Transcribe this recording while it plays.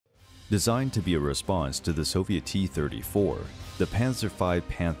Designed to be a response to the Soviet T-34, the Panzer V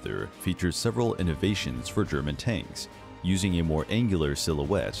Panther features several innovations for German tanks, using a more angular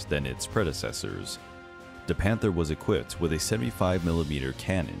silhouette than its predecessors. The Panther was equipped with a 75mm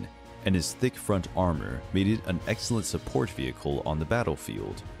cannon, and its thick front armor made it an excellent support vehicle on the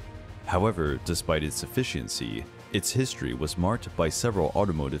battlefield. However, despite its efficiency, its history was marked by several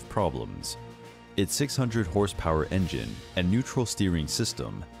automotive problems. Its 600 horsepower engine and neutral steering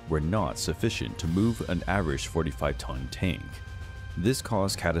system were not sufficient to move an average 45-ton tank. This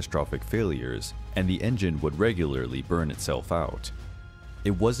caused catastrophic failures, and the engine would regularly burn itself out.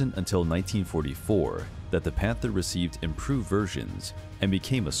 It wasn't until 1944 that the Panther received improved versions and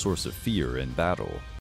became a source of fear in battle.